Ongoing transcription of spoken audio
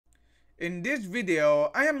In this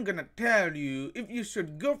video, I am gonna tell you if you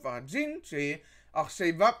should go for Jinhsi or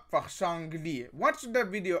save up for Changli. Watch the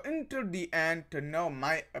video until the end to know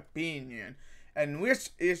my opinion and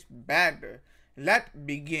which is better. Let's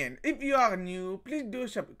begin. If you are new, please do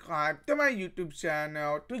subscribe to my YouTube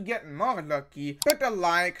channel to get more lucky. Put a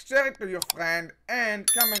like, share it to your friend, and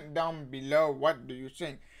comment down below what do you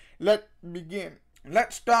think. Let's begin.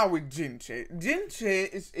 Let's start with Jinhsi.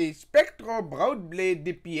 Jinhsi is a spectral broadblade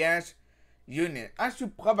DPS unit, as you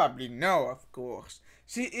probably know, of course.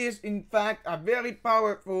 She is in fact a very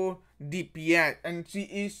powerful DPS and she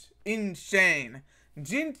is insane.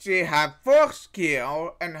 Jinhsi have 4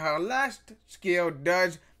 skills and her last skill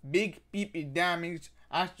does big PP damage,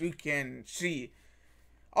 as you can see.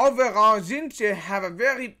 Overall, Jinhsi have a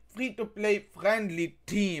very free-to-play friendly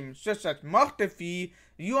team such as Mortefi,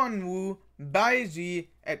 Yuanwu, Baizi,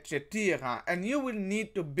 etc. And you will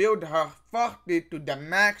need to build her forte to the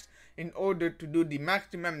max in order to do the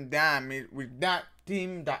maximum damage with that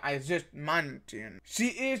team that I just mentioned. She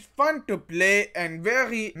is fun to play and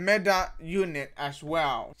very meta unit as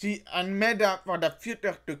well. She and meta for the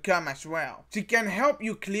future to come as well. She can help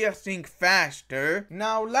you clear things faster.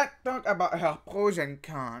 Now let's talk about her pros and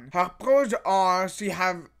cons. Her pros are she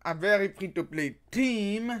have a very free-to-play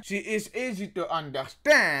team. She is easy to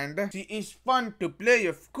understand. She is fun to play,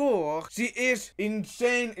 of course. She is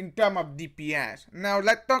insane in terms of DPS. Now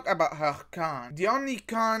let's talk about her cons. The only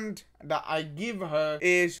con that I give her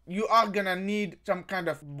is you are gonna need some kind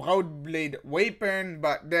of broadblade weapon,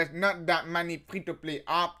 but there's not that many free-to-play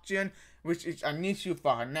options, which is an issue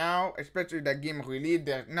for her now, especially the game release.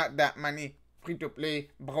 There's not that many free-to-play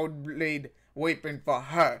broadblade weapon for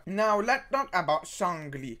her. Now let's talk about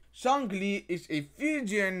Changli. Changli is a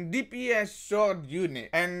fusion DPS sword unit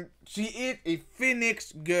and she is a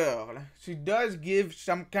phoenix girl. She does give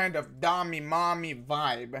some kind of dummy mommy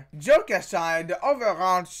vibe. Joke aside, the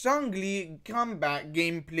overall Changli combat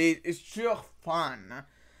gameplay is sure fun.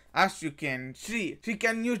 As you can see, she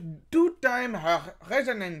can use 2 times her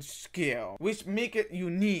resonance skill, which make it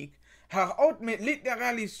unique. Her ultimate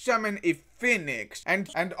literally summon a phoenix,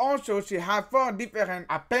 and also she have 4 different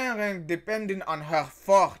appearances depending on her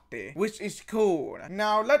forte, which is cool.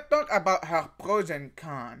 Now let's talk about her pros and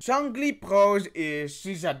cons. Changli pros is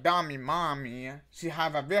she's a dummy mommy. She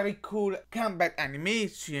have a very cool combat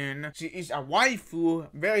animation. She is a waifu,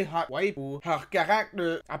 very hot waifu. Her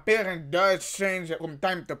character appearance does change from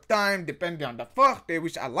time to time depending on the forte,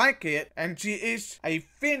 which I like it. And she is a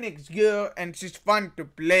phoenix girl and she's fun to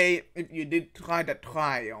play if you did try the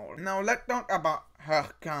trial. Now let's talk about her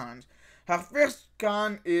cons. Her first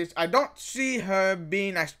con is I don't see her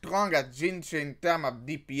being as strong as Jinhsi in terms of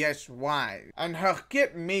DPS wise, and her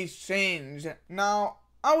kit may change. Now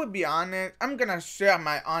I will be honest, I'm gonna share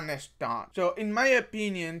my honest thoughts. So in my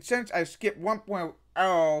opinion, since I skipped 1.0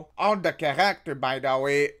 all the character, by the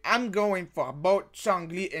way, I'm going for both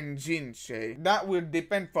Changli and Jinhsi. That will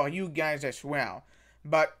depend for you guys as well.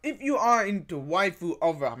 But if you are into waifu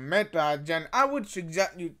over meta, then I would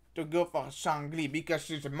suggest you to go for Changli because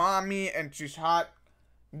she's mommy and she's hot,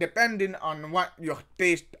 depending on what your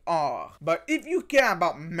tastes are. But if you care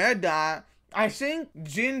about meta, I think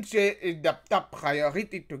Jinhsi is the top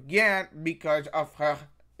priority to get because of her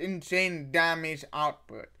insane damage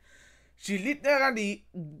output. She literally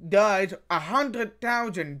does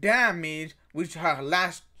 100,000 damage with her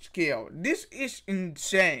last skill. This is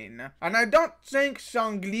insane. And I don't think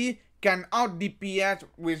Changli can out DPS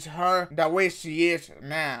with her the way she is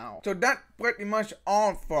now. So that's pretty much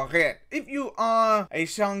all for it. If you are a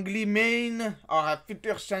Changli main or a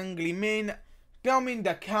future Changli main, tell me in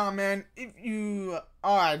the comment. If you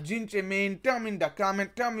are a Jinhsi main, tell me in the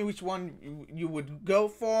comment. Tell me which one you would go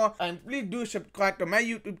for. And please do subscribe to my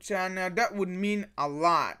YouTube channel. That would mean a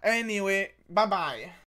lot. Anyway, bye bye.